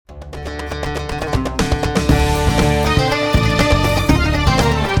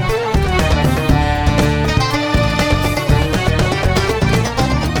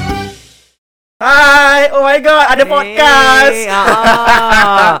Oh my god, ada podcast.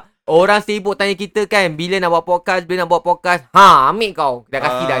 Orang sibuk tanya kita kan, bila nak buat podcast. Ambil kau. Dah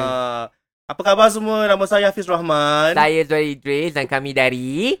kasih dah ni. Apa khabar semua? Nama saya Hafiz Rahman. Saya Zuhairi Idris dan kami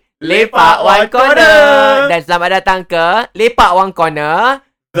dari Lepak One Korner. Dan selamat datang ke Lepak One Korner,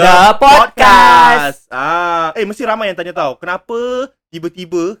 The Podcast. Mesti ramai yang tanya tahu, kenapa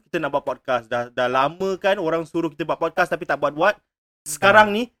tiba-tiba kita nak buat podcast? Dah lama kan orang suruh kita buat podcast tapi tak buat-buat. Sekarang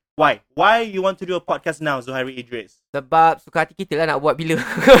ni, why? Why you want to do a podcast now, Zuhairi Idris? Sebab suka hati kita lah nak buat bila.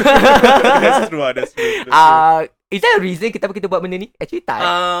 That's true. Is there a reason kita buat benda ni? Actually tak.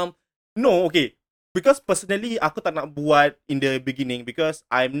 No, okay. Because personally, aku tak nak buat in the beginning because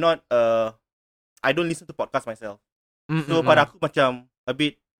I'm not I don't listen to podcast myself. So pada aku macam a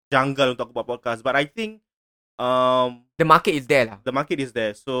bit janggal untuk aku buat podcast. But I think the market is there lah. The market is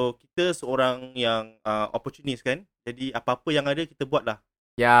there. So kita seorang yang opportunist kan. Jadi apa-apa yang ada kita buat lah.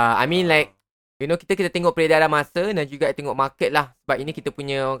 Yeah, I mean like kita tengok peredaran masa dan juga tengok market lah. Sebab ini kita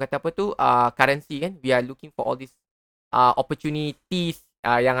punya orang kata apa tu currency kan. We are looking for all these opportunities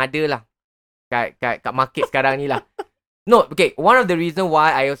yang ada lah kat market sekarang ni lah. No, okay. One of the reason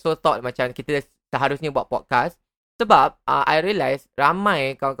why I also thought macam kita seharusnya buat podcast. Sebab I realise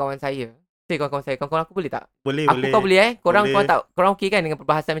ramai kawan-kawan saya. Kawan-kawan aku boleh tak? Boleh. Kau boleh Korang boleh. korang okay kan dengan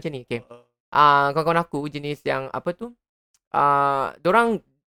perbahasan macam ni? Okay. Kawan-kawan aku jenis yang apa tu? Dorang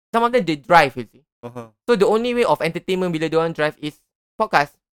some of them they drive, you see. So the only way of entertainment bila dorang drive is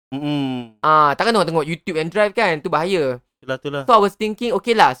podcast. Takkan dorang tengok YouTube and drive kan? Tu bahaya. Itulah. So I was thinking,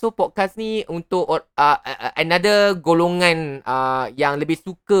 okay lah, so podcast ni untuk another golongan yang lebih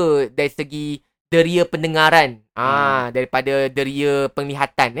suka dari segi deria pendengaran daripada deria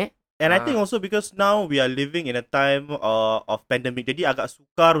penglihatan And I think also because now we are living in a time of pandemic, jadi agak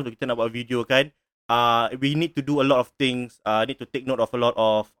sukar untuk kita nak buat video kan. We need to do a lot of things, need to take note of a lot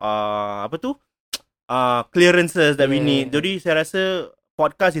of clearances that we need. Jadi saya rasa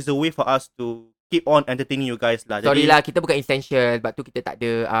podcast is a way for us to keep on entertaining you guys lah. Sorry lah, kita bukan essential. Sebab tu kita tak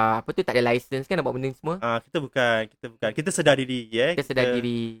ada tak ada license kan nak buat benda ni semua. Kita bukan. Kita sedar diri, Kita sedar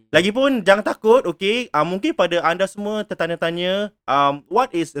diri. Lagipun jangan takut, okay? Mungkin pada anda semua tertanya-tanya,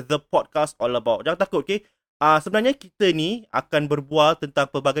 what is the podcast all about? Jangan takut, okay? Sebenarnya kita ni akan berbual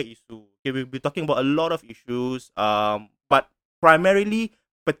tentang pelbagai isu. Okay, we'll be talking about a lot of issues, but primarily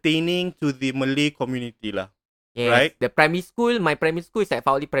pertaining to the Malay community lah. Yes, right? My primary school is at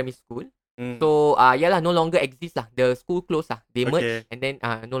Fawli Primary School. So, no longer exist lah. The school closed lah. They merged and then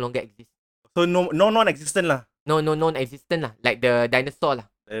no longer exist. So, no non-existent lah. No non-existent lah. Like the dinosaur lah.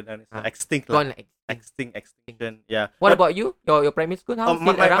 Extinct lah. Gone lah. Extinction. Yeah. What about you? Your primary school? How?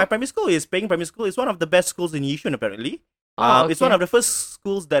 My primary school is Peng Primary School. It's one of the best schools in Yishun apparently. Okay. It's one of the first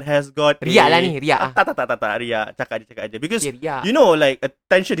schools that has got Riak lah ni, riak. Tak, riak. Cakap aja. Because, riak. you know, like,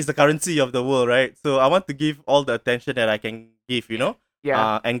 attention is the currency of the world, right? So, I want to give all the attention that I can give, you know?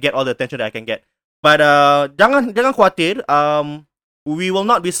 Yeah. And get all the attention that I can get. But, jangan khawatir. We will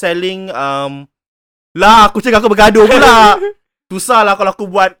not be selling, aku cakap aku bergaduh pula. Susah lah kalau aku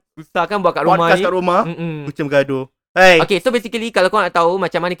buat susah kan buat kat rumah podcast ni. Kat rumah. Macam bergaduh. Hey. Okay, so basically kalau kau nak tahu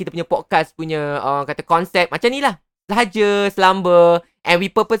macam mana kita punya podcast punya kata konsep macam ni lah. Sahaja, selamba. And we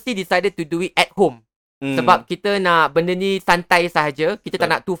purposely decided to do it at home. Sebab kita nak benda ni santai sahaja. Kita tak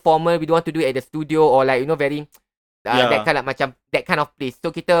nak too formal. We don't want to do it at the studio or like very that kind of place.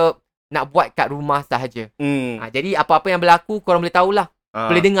 So kita nak buat kat rumah sahaja. Jadi apa-apa yang berlaku korang boleh tahulah.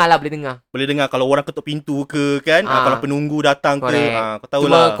 Boleh dengar. Boleh dengar kalau orang ketuk pintu ke kan. Kalau penunggu datang ke. Kau tahulah.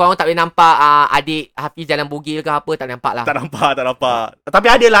 Cuma korang tak boleh nampak adik Hafiz jalan bogil ke apa. Tak nampak lah. Tak nampak. Tapi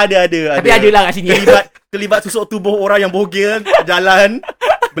ada. Tapi ada lah kat sini. Terlibat susuk tubuh orang yang bogil jalan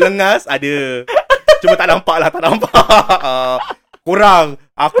belengas ada. Cuma tak nampak. Korang,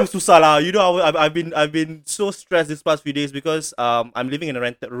 aku susah lah. You know, I've been so stressed this past few days because I'm living in a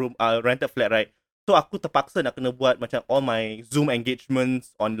rented flat, right? So aku terpaksa nak kena buat macam all my Zoom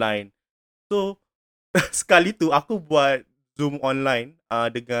engagements online. So sekali tu aku buat Zoom online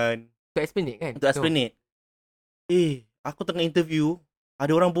dengan Untuk Esplanade kan? Untuk Esplanade. Aku tengah interview,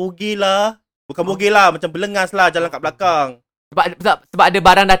 ada orang bogil lah. Bukan bogil lah, macam belengas lah jalan kat belakang. Sebab ada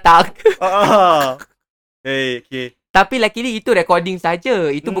barang datang. Okay. Tapi luckily itu recording saja.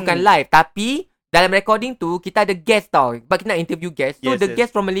 Itu bukan live. Tapi dalam recording tu kita ada guest tau. Sebab kita nak interview guest. So the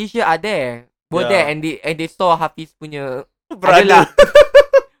guest from Malaysia are there. There and they saw Hafiz punya adalah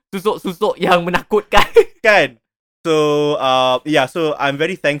susuk-susuk yang menakutkan. Kan? So so I'm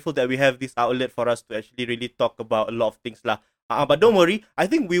very thankful that we have this outlet for us to actually really talk about a lot of things lah. But don't worry, I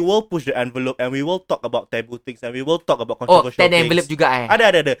think we will push the envelope and we will talk about taboo things and we will talk about controversial things. 10 envelope juga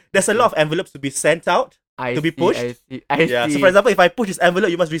Ada. There's a lot of envelopes to be sent out, to be pushed. I see. So for example, if I push this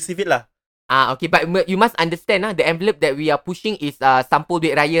envelope, you must receive it lah. Okay, but you must understand the envelope that we are pushing is sampul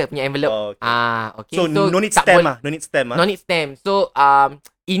duit raya punya envelope. Oh, okay. Okay. So no need stamp No need stamp No need stamp. So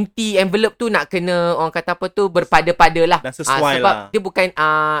inti envelope tu nak kena orang kata apa tu berpada-pada lah. Dan sesuai sebab lah. dia bukan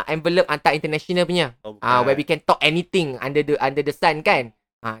envelope antar international punya. Where we can talk anything under the sun kan.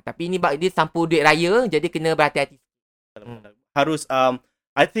 Tapi ni dia sampul duit raya, jadi kena berhati-hati. Harus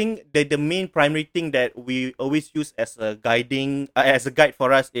I think the main primary thing that we always use as a guide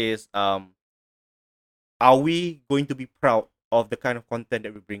for us is are we going to be proud of the kind of content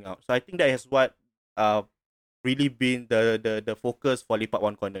that we bring out? So I think that is what really been the focus for Lepak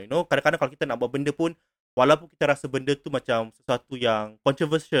One Korner. You know, kadang-kadang kalau kita nak buat benda pun, walaupun kita rasa benda tu macam sesuatu yang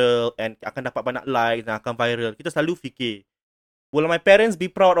controversial and akan dapat banyak likes dan akan viral, kita selalu fikir, will my parents be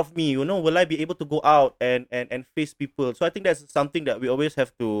proud of me? You know, will I be able to go out and face people? So I think that's something that we always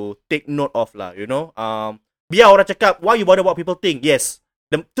have to take note of lah. You know, biar orang cakap, why you bother what people think? Yes,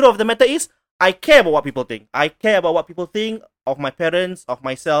 the truth of the matter is, I care about what people think. I care about what people think of my parents, of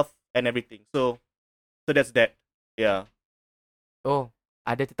myself, and everything. So that's that. Yeah. Oh,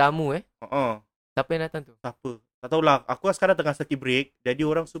 ada tetamu Siapa yang datang tu? Siapa? Tak tahulah. Aku sekarang tengah circuit break, jadi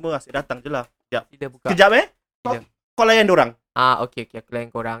orang semua asyik datang je lah. Sekejap. Sila buka. Kejap Kau layan dorang. Okay, aku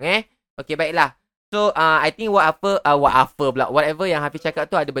layan korang Okay, baiklah. So I think whatever yang Hafiz cakap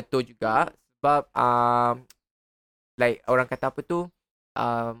tu ada betul juga. Sebab like orang kata apa tu,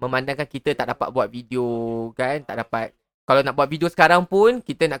 memandangkan kita tak dapat buat video kan, tak dapat. Kalau nak buat video sekarang pun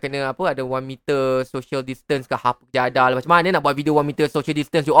kita nak kena ada 1 meter social distance ke apa jadal. Macam mana nak buat video 1 meter social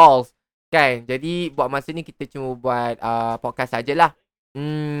distance you all kan. Jadi buat masa ni kita cuma buat podcast sajalah.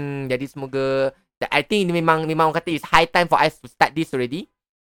 Jadi semoga, I think memang orang kata it's high time for us to start this already.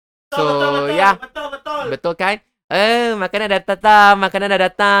 Betul. Betul kan. Makanan dah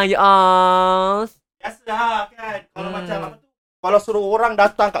datang you all. Biasalah kan. Kalau macam apa tu, kalau suruh orang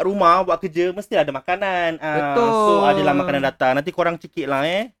datang kat rumah buat kerja, mesti ada makanan. Betul. So adalah makanan datang. Nanti korang cekik lah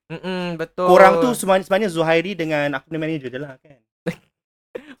Betul. Korang tu sebenarnya Zuhairi dengan aku punya manager je lah kan.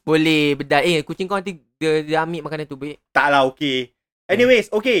 Boleh bedal. Kucing kau nanti dia ambil makanan tu baik. Tak lah, okay.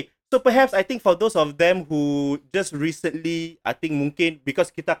 Anyways, okay. So perhaps I think for those of them who just recently, I think mungkin because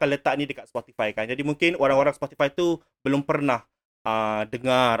kita akan letak ni dekat Spotify kan. Jadi mungkin orang-orang Spotify tu belum pernah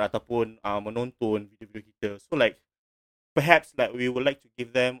dengar ataupun menonton video-video kita. So like perhaps like we would like to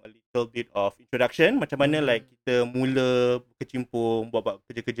give them a little bit of introduction. Macam mana like kita mula berkecimpung buat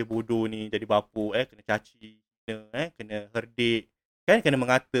kerja-kerja bodoh ni, jadi bapuk, kena caci, kena herdik, kan, kena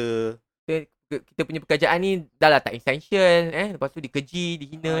mengata. Kita punya pekerjaan ni dah lah tak essential. Lepas tu dikeji,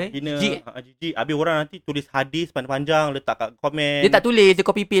 dihina. Jijik. Habis orang nanti tulis hadis panjang-panjang, letak kat komen. Dia tak tulis, dia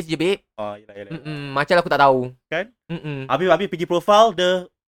copy paste je babe. Yelah. Macam aku tak tahu Kan? Habis pergi profile,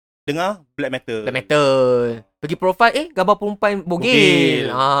 dia dengar black metal. Pergi profile, gambar perempuan bogil.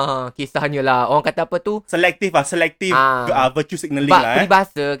 Kisahnya lah. Orang kata apa tu? Selektif virtue signaling lah.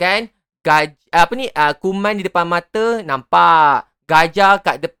 Peribahasa kan. Kuman di depan mata nampak. Gajah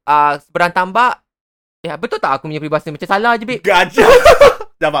kat seberang tambak. Betul tak aku punya peribahasa? Macam salah je babe. Gajah.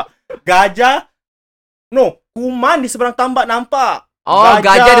 Gajah. No, kuman di seberang tambak nampak.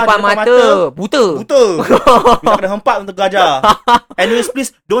 Gajah depan mata. Buta. Kita kena hempat untuk gajah. Anyways,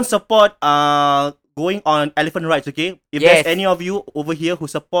 please don't support going on elephant rights, okay? If there's any of you over here who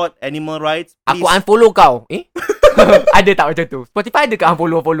support animal rights, please. Aku unfollow kau. Ada tak macam tu? Spotify ada ke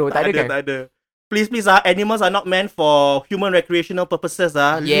unfollow? Tak ada kan? Tak ada. Please, animals are not meant for human recreational purposes.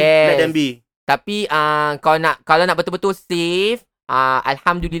 Let them be. Tapi kalau nak betul-betul safe,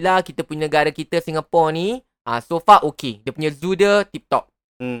 alhamdulillah kita punya negara kita Singapore ni so far okay. Dia punya zoo dia tip top.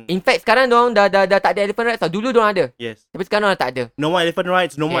 In fact sekarang diorang dah tak ada elephant rights. Dulu diorang ada. Yes. Tapi sekarang tak ada. No more elephant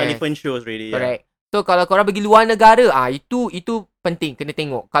rights, no more elephant shows really. Correct. So kalau korang pergi luar negara, itu penting kena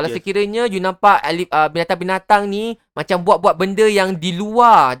tengok. Kalau sekiranya you nampak binatang-binatang ni macam buat benda yang di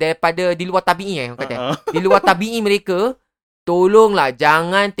luar tabi'i orang kata. Di luar tabi'i mereka, tolonglah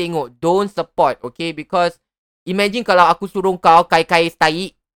jangan tengok, don't support, okay? Because imagine kalau aku suruh kau kais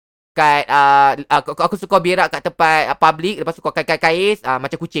tai kat aku suka berak kat tempat public, lepas tu kau kais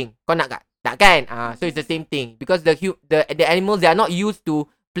macam kucing. Kau nak tak? Tak kan? So it's the same thing because the animals, they are not used to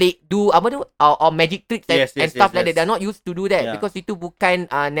or magic tricks and stuff like that. They're not used to do that because itu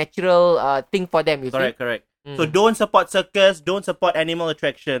bukan natural thing for them. Correct. So don't support circus, don't support animal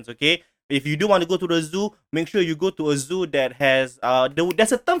attractions, okay? If you do want to go to the zoo, make sure you go to a zoo that has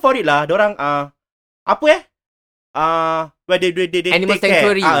there's a term for it lah. Dorang where they animal take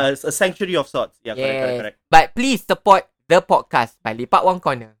sanctuary. A sanctuary of sorts. Yeah, correct. But please support the podcast by Lepak One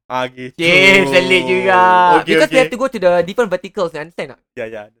Korner. Gitu. Selit juga. Because we have to go to the different verticals, you understand tak?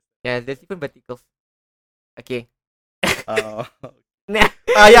 Yeah. Yeah, there's different verticals. Okay.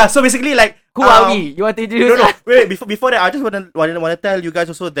 Yeah, so basically like Who are we? You want to introduce no, us? wait, before that, I just wanna tell you guys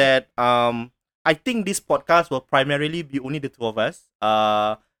also that I think this podcast will primarily be only the two of us.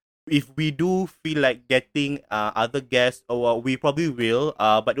 If we do feel like getting other guests, or we probably will.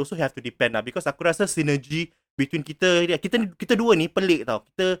 But also have to depend lah, because aku rasa synergy between kita dua ni pelik tau.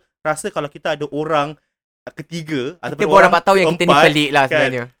 Kita rasa kalau kita ada orang ketiga Kita ataupun orang tak tahu yang kita ni keempat, pelik lah kan,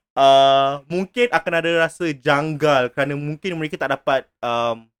 sebenarnya. mungkin akan ada rasa janggal kerana mungkin mereka tak dapat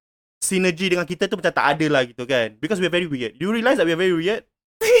synergy dengan kita tu macam tak ada lah gitu kan, because we are very weird. You realize that we are very weird?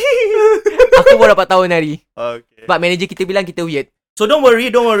 Aku baru dapat tahu hari. Okay. Sebab manager kita bilang kita weird. So don't worry.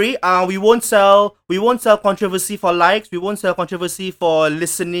 We won't sell controversy for likes. We won't sell controversy for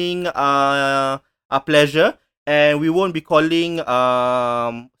listening pleasure, and we won't be calling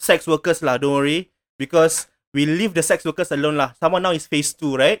sex workers lah. Don't worry, because we leave the sex workers alone lah. Someone now is phase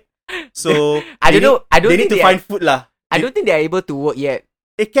 2, right? So I don't they need to find food lah. I don't think they are able to work yet.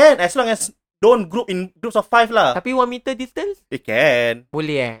 It can, as long as don't group in groups of 5 lah. Tapi 1 meter distance? It can.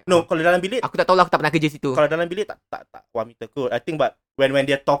 Boleh No, kalau dalam bilik, Aku tak tahu lah, aku tak pernah kerja situ. kalau dalam bilik tak 1 meter kot. I think, but when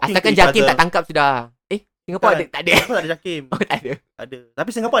they're talking Asalkan to each Jakim other, tak tangkap sudah. Singapore ada? Tak ada. Singapore tak ada JAKIM. Oh, tak ada. Ada. Tapi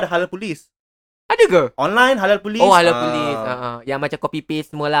Singapore ada halal polis. Ada ke? Online halal polis. Oh, halal polis. Yang macam copy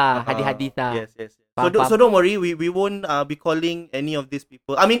paste semua lah. Hadis-hadis lah. Yes. Faham, So don't worry, we won't be calling any of these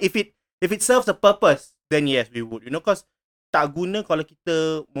people. I mean, if it serves a purpose, then yes, we would. You know, cause tak guna kalau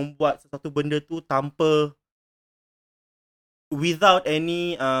kita membuat sesuatu benda tu tanpa without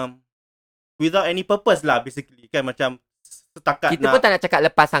any purpose lah, basically kan, macam setakat Kita pun tak nak cakap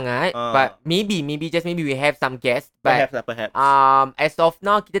lepas sangat, but maybe we have some guests, but perhaps. as of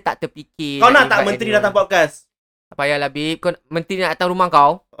now kita tak terfikir. Kau nak tak menteri datang podcast? Tak payahlah babe. Kau menteri nak datang rumah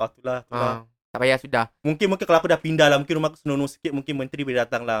kau? Itulah. Tak payah sudah. Mungkin kalau aku dah pindah lah, mungkin rumah aku senonoh sikit, mungkin menteri boleh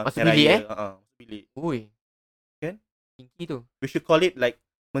datang lah. Masuk bilik bilik. Ui. Kan? Tinggi tu. We should call it like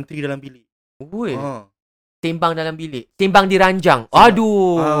menteri dalam bilik. Ui. Sembang dalam bilik. Sembang di ranjang.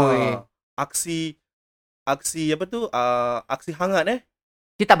 Aduh. Aksi apa tu? Aksi hangat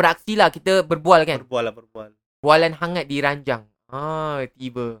Kita tak beraksi lah. Kita berbual kan? Berbual. Bualan hangat di ranjang.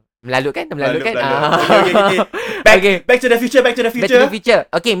 Tiba. Melalut kan? Okay. Back to the future.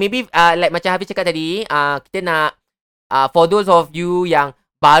 Okay, maybe like macam Hafiz cakap tadi, kita nak for those of you yang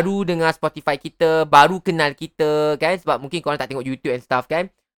baru dengar Spotify kita, baru kenal kita kan, sebab mungkin korang tak tengok YouTube and stuff kan.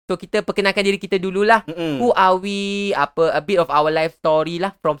 So kita perkenalkan diri kita dululah. Who are we? A bit of our life story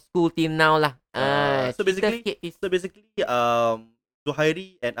lah, from school till now lah. So basically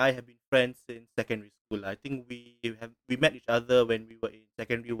Zuhairi and I have been friends since secondary school. I think we met each other when we were in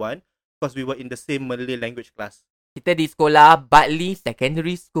secondary 1, because we were in the same Malay language class. Kita di sekolah Bartley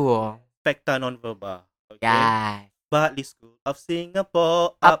Secondary School. Facta non-verbal. Okay. Yes. Bartley School of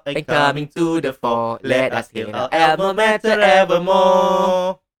Singapore, up and coming to the fore. Let us hail our alma mater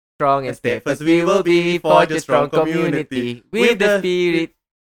evermore. Strong and steadfast we will be, forge a strong community with the spirit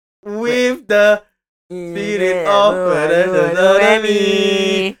of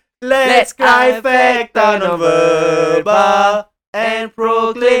enemy. Let's cry facta non-verbal and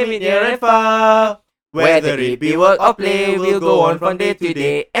proclaim it near and far. Whether it be work or play, we'll go on from day to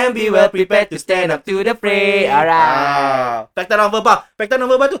day and be well prepared to stand up to the fray. Alright. Facta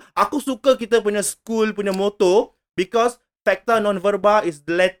non-verbal tu, aku suka kita punya school punya motto, because facta non-verbal is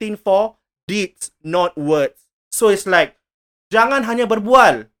Latin for deeds, not words. So it's like, jangan hanya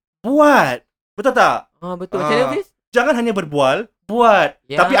berbual, buat. Betul tak? Betul. Macam mana, Fiz? Jangan hanya berbual, buat.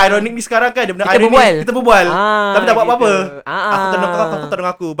 Tapi ironically sekarang kan, kita berbual. Tapi tak buat apa-apa. Aku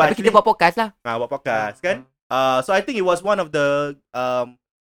tendang aku. Tapi kita buat podcast lah. Buat podcast kan. So I think it was one of the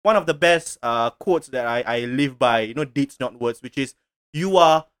best quotes that I live by. You know, deeds not words, which is you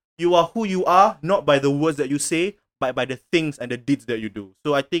are who you are, not by the words that you say, but by the things and the deeds that you do.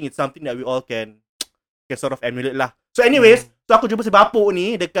 So I think it's something that we all can sort of emulate lah. So anyways, so aku jumpa si bapuk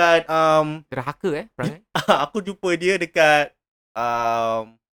ni dekat Derhaka perangai. Aku jumpa dia dekat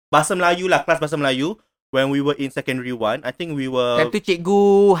Bahasa Melayu lah, kelas Bahasa Melayu, when we were in secondary 1. I think we were Time tu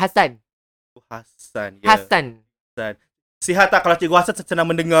Cikgu Hassan. Yeah. Hassan. Sihat tak kalau Cikgu Hassan senang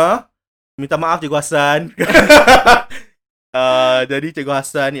mendengar? Minta maaf Cikgu Hassan. Jadi Cikgu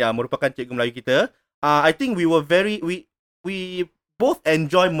Hassan merupakan Cikgu Melayu kita. I think we both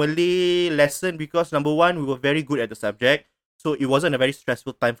enjoy Malay lesson because number one, we were very good at the subject. So it wasn't a very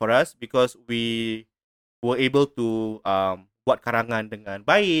stressful time for us because we were able to buat karangan dengan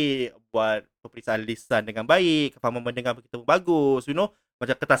baik, buat peperiksaan lisan dengan baik, kefahaman mendengar kita pun bagus, you know.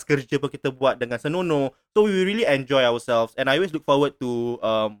 Macam kertas kerja pun kita buat dengan senonoh. So we really enjoy ourselves, and I always look forward to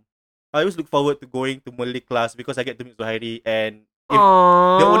going to Malay class because I get to meet Zuhairi. And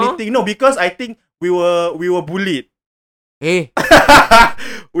the only thing, because I think we were bullied.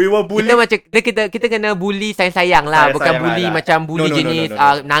 We were bullied. Kita macam kita kena bully sayang-sayang lah. Bukan Sayang-sayang bully lah. macam bully No. jenis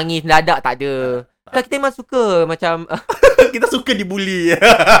nangis dadak, tak ada. Kan kita memang suka macam Kita suka dibully.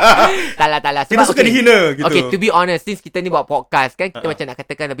 tak lah. Kita suka dihina gitu. Okay, to be honest, since kita ni buat podcast kan, kita macam nak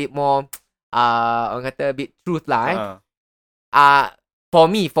katakan a bit more orang kata a bit truth lah For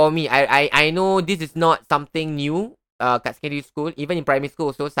me, I know this is not something new kat secondary school. Even in primary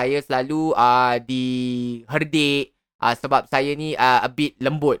school also, saya selalu diherdik sebab saya ni a bit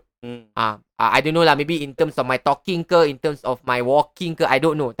lembut. I don't know lah, maybe in terms of my talking ke, in terms of my walking ke, I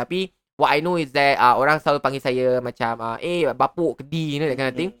don't know. Tapi what I know is that orang selalu panggil saya macam bapuk, kedi, that kind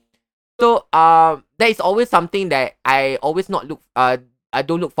of thing. So that is always something that I always I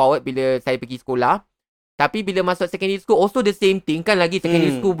don't look forward bila saya pergi sekolah. Tapi bila masuk secondary school, also the same thing kan. Lagi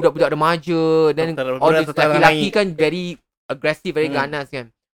secondary school budak-budak remaja, dan all this lelaki kan very aggressive, very ganas kan.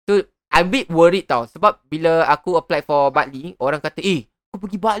 So I'm a bit worried tau. Sebab bila aku apply for Bartley, orang kata kau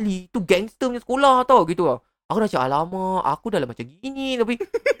pergi Bartley, tu gangster punya sekolah tau, gitu tau. Aku dah cakap, alamak, aku dah macam gini, tapi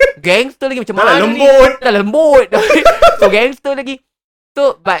gangster lagi macam mana ni? Dah lembut. So gangster lagi.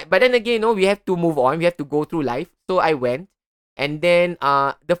 So but then again, we have to move on. We have to go through life. So I went. And then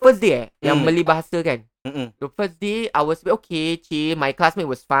the first day yang Malay bahasa kan, the first day I was okay, chill. My classmate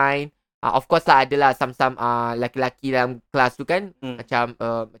was fine. Of course lah, adalah some laki-laki dalam kelas tu kan, macam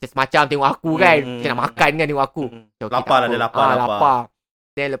semacam tengok aku kan, macam nak makan kan tengok aku. Okay, lapar lah, dia lapar.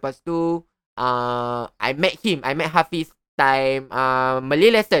 Then lepas tu I met Hafiz time Malay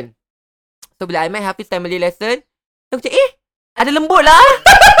lesson. So bila I met Hafiz time Malay lesson, aku macam ada lembut lah.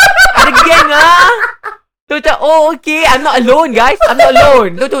 Ada geng lah. Tu macam, okay, I'm not alone guys, I'm not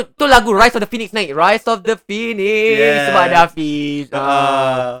alone. Tu lagu Rise of the Phoenix naik, Rise of the Phoenix, sebab ada Hafiz.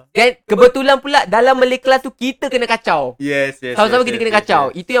 Dan kebetulan pula dalam Malay class tu kita kena kacau. Yes. Sama-sama kita kena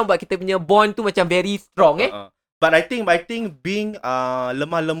kacau. Itu yang buat kita punya bond tu macam very strong But I think being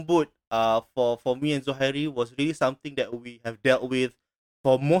lemah lembut for me and Zohairi was really something that we have dealt with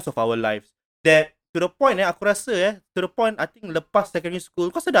for most of our lives. That to the point aku rasa to the point I think lepas secondary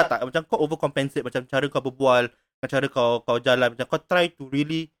school, kau sedar tak macam kau overcompensate macam cara kau berbual, cara kau jalan, macam kau try to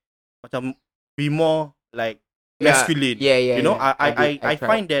really macam be more like masculine. Yeah. You know, I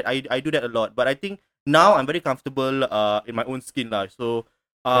find that I do that a lot, but I think now I'm very comfortable in my own skin lah. So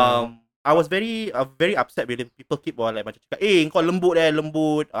I was very upset when people keep on like macam cakap, kau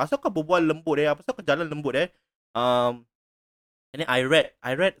lembut asal kau berbual lembut asal kau jalan lembut and then I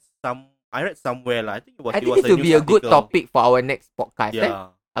read somewhere lah. I think it was this will be a good topic for our next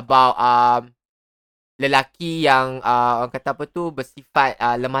podcast about lelaki yang orang kata apa tu bersifat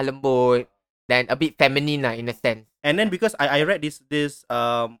lemah lembut dan a bit feminine lah in a sense. And then because I read this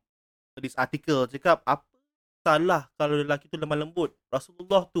article cakap apa salah kalau lelaki tu lemah lembut.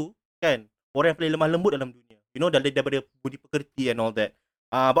 Rasulullah tu kan orang yang paling lemah lembut dalam dunia. You know, daripada budi pekerti and all that.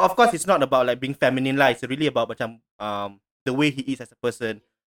 But of course it's not about like being feminine lah. It's really about macam the way he is as a person.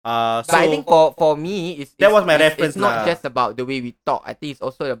 But I think for me that was my reference. It's not just about the way we talk. I think it's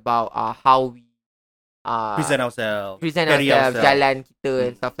also about how we present ourselves, jalan kita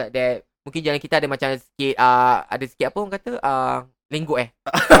and stuff like that. Mungkin jalan kita ada macam sikit ada sikit apa orang kata lenggok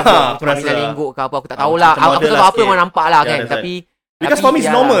macam lenggok ke apa, aku tak tahulah. Aku tak tahu apa yang orang nampak lah kan. Tapi because for me it's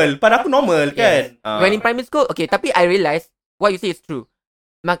normal. Pada aku normal kan. When in primary school, okay, tapi I realise what you say is true.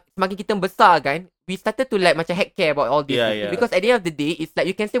 Semakin kita besar kan, we started to like macam heck care about all this. Because at the end of the day, it's like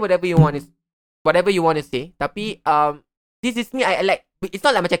you can say whatever you want to say. Tapi this is me. I like. It's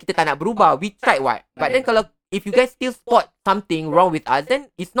not like macam kita tak nak berubah. We tried what. But then kalau if you guys still spot something wrong with us, then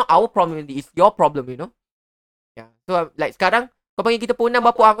it's not our problem. It's your problem, you know. Yeah. So like sekarang kau panggil kita ponang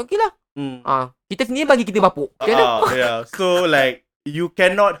bapuk, okay lah. Kita sendiri bagi kita bapuk. So like you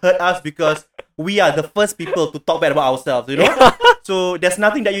cannot hurt us because we are the first people to talk bad about ourselves, you know. So there's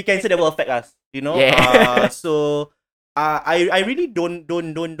nothing that you can say that will affect us, you know. So I really don't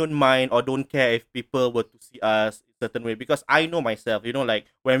mind or don't care if people were to see us a certain way, because I know myself, you know, like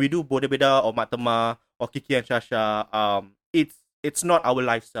when we do Boda Beda or Mak Tema or Kiki and Shasha, it's not our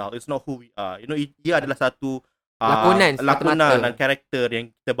lifestyle, it's not who we are, you know. Ia adalah satu lakonan dan karakter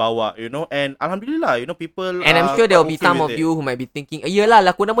yang kita bawa, you know. And alhamdulillah, you know, people and I'm sure there will be some of you who might be thinking, iyalah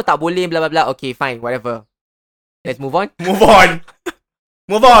lakonan pun tak boleh bla bla bla. Okay, fine, whatever. Let's move on.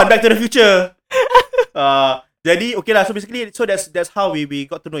 Move on back to the future. Jadi okay lah. So basically, so that's how we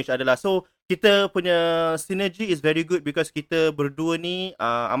got to know each other lah. So kita punya synergy is very good because kita berdua ni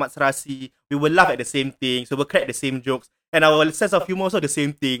amat serasi. We will laugh at the same thing, so we'll crack the same jokes, and our sense of humor also the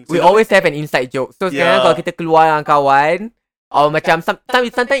same thing. So we always have an inside joke. So sekarang kalau kita keluar dengan kawan, or macam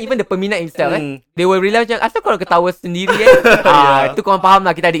sometimes even the peminat himself they will realize macam asal korang ketawa sendiri itu korang faham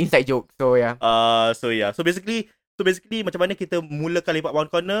lah kita ada inside joke. So yeah. So basically So basically macam mana kita mulakan Lepak One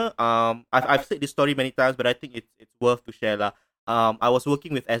Korner. I've said this story many times, but I think it's worth to share lah. I was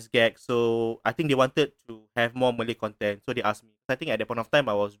working with SGAG, so I think they wanted to have more Malay content. So they asked me. I think at that point of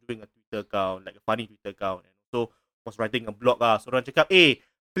time I was doing a Twitter account, like a funny Twitter account, and also was writing a blog lah. So orang cakap,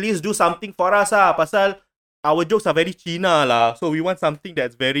 please do something for us lah, pasal our jokes are very Cina lah. So we want something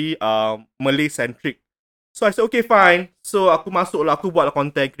that's very Malay centric. So I said okay fine. So aku masuk lah, aku buat lah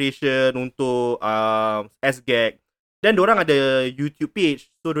content creation untuk SGAG. Then diorang ada YouTube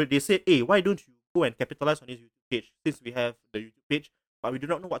page. So they said, why don't you go and capitalize on this YouTube page, since we have the YouTube page, but we do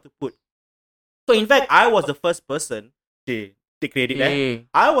not know what to put. So in fact, I was the first person, take credit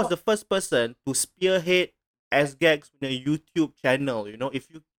I was the first person to spearhead SGAG's YouTube channel. You know, if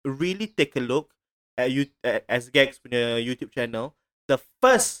you really take a look at SGAG's YouTube channel, the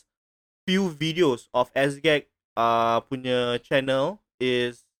first few videos of SGAG punya channel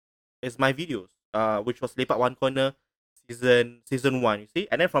is my videos, which was Lepak One Korner season 1, you see.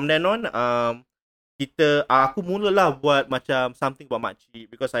 And then from then on, aku mulalah buat macam something about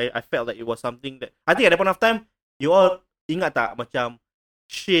makcik, because I felt that it was something that I think at that point of time, you all ingat tak macam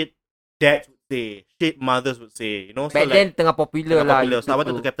shit dads would say, shit mothers would say, you know. Back then tengah popular lah. So I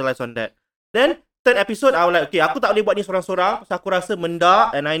wanted to capitalize on that. Then third episode I was like, okay, aku tak boleh buat ni sorang-sorang, pasal aku rasa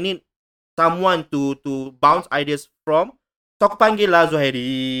mendak and I need someone to bounce ideas from. So aku panggil lah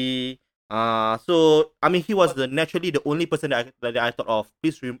Zuhairi. So I mean, he was naturally the only person that I thought of.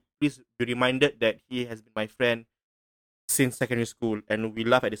 Please be reminded that he has been my friend since secondary school, and we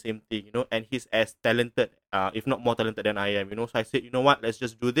laugh at the same thing, you know. And he's as talented, if not more talented than I am, you know. So I said, you know what, let's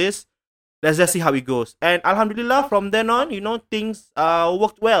just do this. Let's just see how it goes. And Alhamdulillah, from then on, you know, things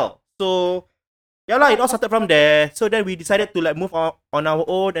worked well. So yeah lah, it all started from there. So then we decided to like move on our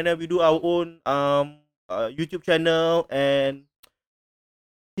own, and then we do our own YouTube channel, and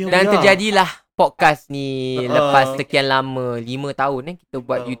dan terjadilah podcast ni lepas sekian lama, 5 tahun kita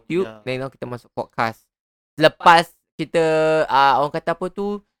buat YouTube, dan kita masuk podcast. Lepas kita orang kata apa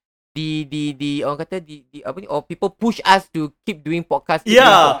tu, orang kata apa ni, people push us to keep doing podcast.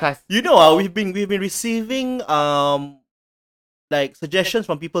 Podcast. You know, we've been receiving like suggestions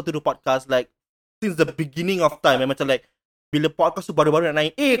from people to do podcast like since the beginning of time. Macam like bila podcast tu baru-baru nak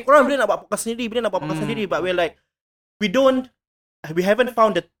naik, korang bila nak buat podcast sendiri, but we're like, we haven't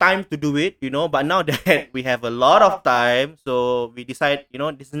found the time to do it, you know. But now that we have a lot of time, so we decide, you know,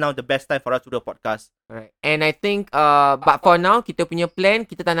 this is now the best time for us to do a podcast. Right. And I think but for now, kita punya plan,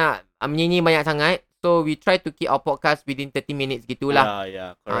 kita tak nak menyanyi banyak sangat. So we try to keep our podcast within 30 minutes gitulah.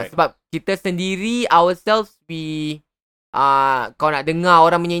 Yeah, correct. Sebab kita sendiri ourselves, kau nak dengar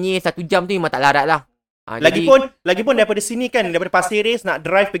orang menyanyi 1 jam tu memang tak larat lah. Lagipun daripada sini kan, daripada Pasir Ris nak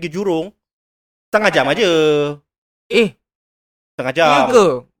drive pergi Jurong, setengah jam aja. Setengah jam. Ya ke?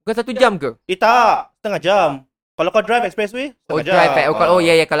 Bukan 1 jam ke? Tak, setengah jam. Kalau kau drive expressway, setengah jam.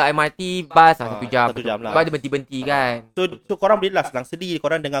 Kalau MRT, bus 1 jam. 1 jam lah. Sebab dia berhenti-berhenti kan. So korang boleh lah senang sedih,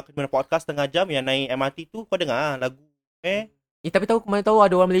 korang dengar podcast setengah jam yang naik MRT tu, kau dengar lagu. Tapi mana tahu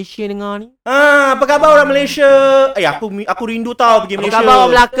ada orang Malaysia dengar ni. Apa khabar orang Malaysia? Aku rindu tau pergi Malaysia. Apa khabar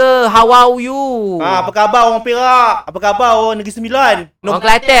orang Melaka? How are you? Apa khabar orang Perak? Apa khabar orang Negeri Sembilan? Orang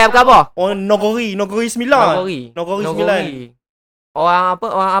Kelantan apa khabar? Orang Nogori 9. Nogori 9. Orang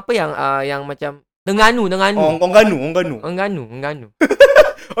apa yang macam Terengganu. Orang Ganu.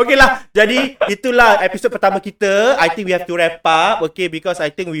 Okay lah, jadi itulah episod pertama kita. I think we have to wrap up, okay, because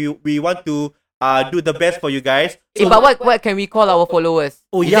I think we want to do the best for you guys. So, but what can we call our followers?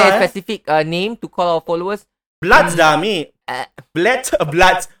 Is there a specific name to call our followers? Bloods dah ambil. Bloods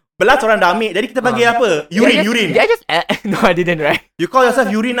orang dah ambil. Jadi kita panggil apa? Urine. Dia just no, I didn't, right? You call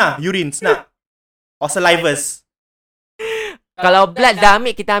yourself urine lah. Urine, snap. Or salivas. Kalau blood dah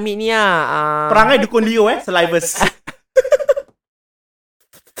ambil, kita ambil ni lah. Perangai dukun Leo salivas.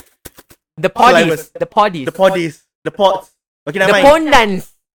 The poddies. Okay, dah main. The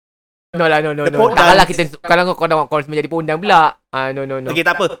pondans. No. Takkanlah kita, kalau kau nak call menjadi pondan pula. No. Okay,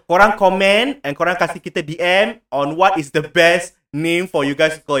 tak apa. Korang komen and korang kasih kita DM on what is the best name for you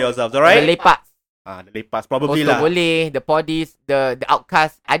guys to call yourselves, alright? The Lepak. The Lepas probably also lah. Boleh. The poddies, the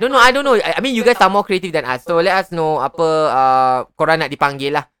outcast. I don't know. I mean, you guys are more creative than us. So let us know apa korang nak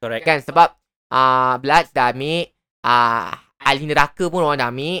dipanggil lah. Correct. Kan sebab Bloods dah ambil, ahli neraka pun orang dah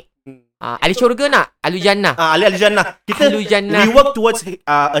ambil. Ahli syurga nak? Ahli jannah. Ahli jannah. Kita we work towards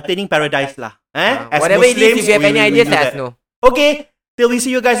attaining paradise lah. As whatever Muslims, it is, if you have any ideas, let us know. Okay. Till we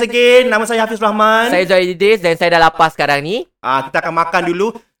see you guys again. Nama saya Hafiz Rahman. Saya Zoidis dan saya dah lapar sekarang ni. Kita akan makan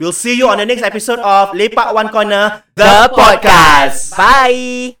dulu. We'll see you on the next episode of Lepak One Korner, the podcast.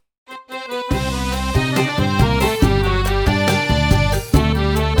 Bye.